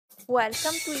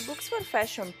Welcome to eBooks for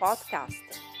Fashion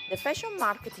podcast, the fashion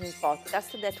marketing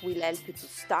podcast that will help you to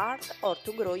start or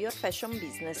to grow your fashion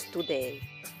business today.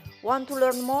 Want to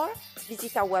learn more?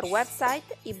 Visit our website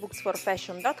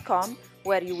ebooksforfashion.com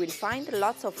where you will find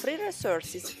lots of free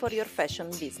resources for your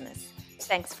fashion business.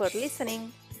 Thanks for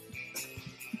listening.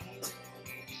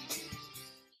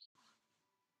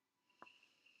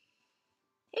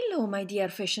 Hello, my dear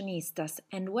fashionistas,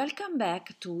 and welcome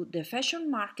back to the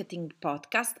Fashion Marketing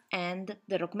Podcast and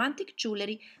the Romantic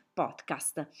Jewelry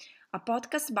Podcast, a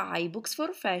podcast by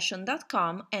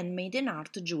booksforfashion.com and Maiden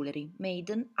Art Jewelry,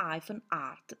 maiden-art.com.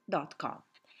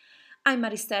 I'm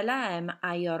Maristella,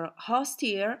 I'm your host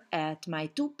here at my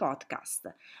two podcasts.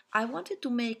 I wanted to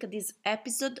make this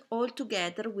episode all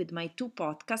together with my two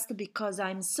podcasts because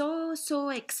I'm so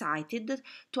excited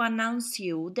to announce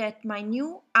you that my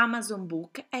new Amazon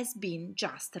book has been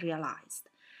just realized.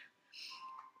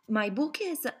 My book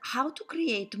is How to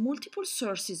Create Multiple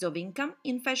Sources of Income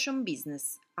in Fashion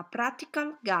Business, a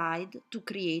practical guide to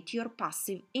create your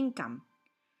passive income.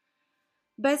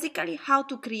 Basically, how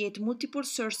to create multiple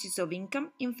sources of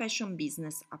income in fashion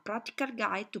business, a practical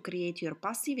guide to create your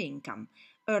passive income,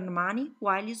 earn money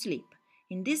while you sleep.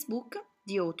 In this book,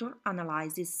 the author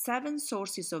analyzes 7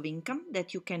 sources of income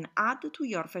that you can add to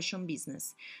your fashion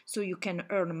business, so you can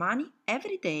earn money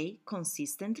every day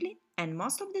consistently and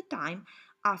most of the time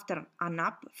after an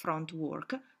upfront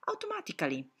work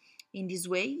automatically. In this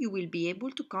way, you will be able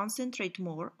to concentrate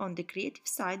more on the creative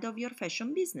side of your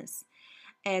fashion business.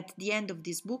 At the end of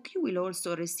this book, you will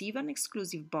also receive an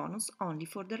exclusive bonus only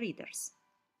for the readers.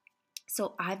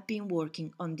 So I've been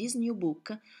working on this new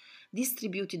book,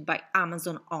 distributed by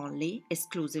Amazon only,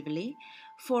 exclusively,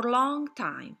 for a long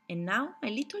time, and now my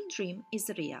little dream is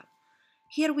real.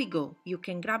 Here we go. You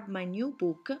can grab my new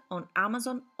book on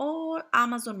Amazon, all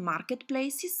Amazon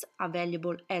marketplaces,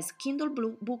 available as Kindle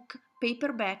Blue book,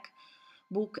 paperback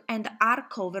book, and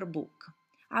hardcover book.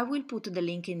 I will put the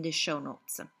link in the show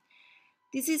notes.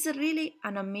 This is really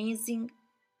an amazing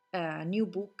new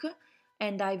book,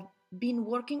 and I've been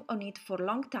working on it for a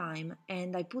long time,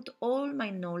 and I put all my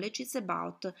knowledge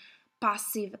about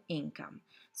passive income.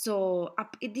 So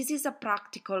this is a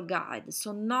practical guide,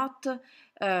 so not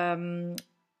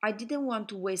I didn't want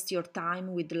to waste your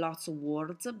time with lots of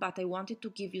words, but I wanted to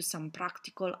give you some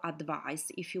practical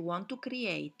advice if you want to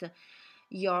create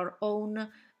your own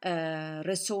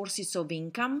resources of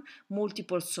income,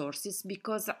 multiple sources,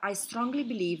 because I strongly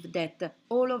believe that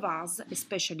all of us,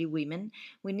 especially women,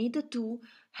 we need to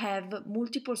have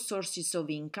multiple sources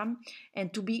of income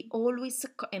and to be always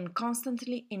and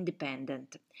constantly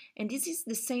independent. And this is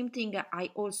the same thing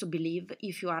I also believe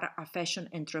if you are a fashion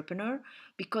entrepreneur,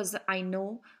 because I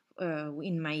know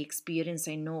in my experience,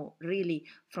 I know really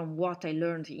from what I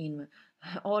learned in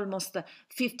almost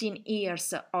 15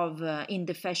 years of in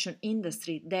the fashion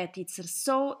industry that it's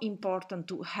so important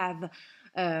to have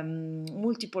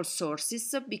multiple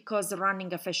sources, because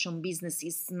running a fashion business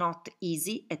is not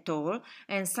easy at all,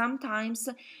 and sometimes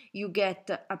you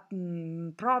get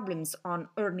problems on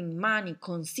earning money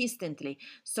consistently.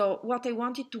 So what I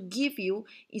wanted to give you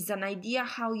is an idea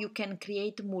how you can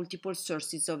create multiple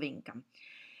sources of income,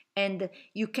 and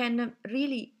you can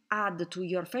really add to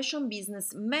your fashion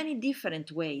business many different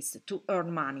ways to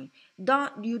earn money.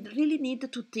 You really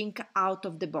need to think out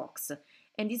of the box,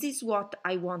 and this is what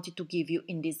I wanted to give you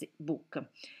in this book.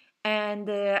 And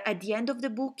at the end of the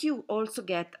book, you also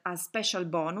get a special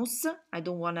bonus. I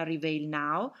don't want to reveal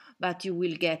now, but you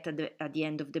will get at the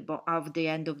end of the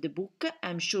book.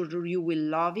 I'm sure you will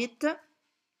love it.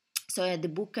 So in the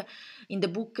book,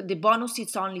 the bonus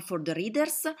is only for the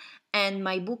readers, and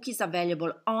my book is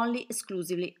available only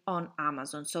exclusively on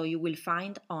Amazon. So you will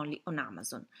find only on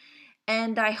Amazon.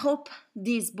 And I hope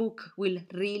this book will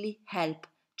really help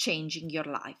changing your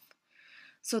life.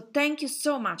 So thank you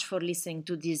so much for listening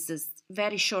to this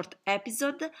very short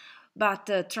episode.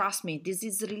 But trust me, this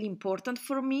is really important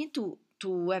for me to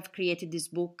have created this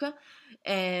book,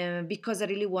 because I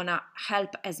really want to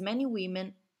help as many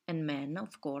women and men,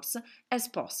 of course, as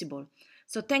possible.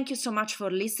 So thank you so much for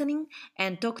listening,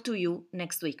 and talk to you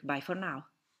next week. Bye for now.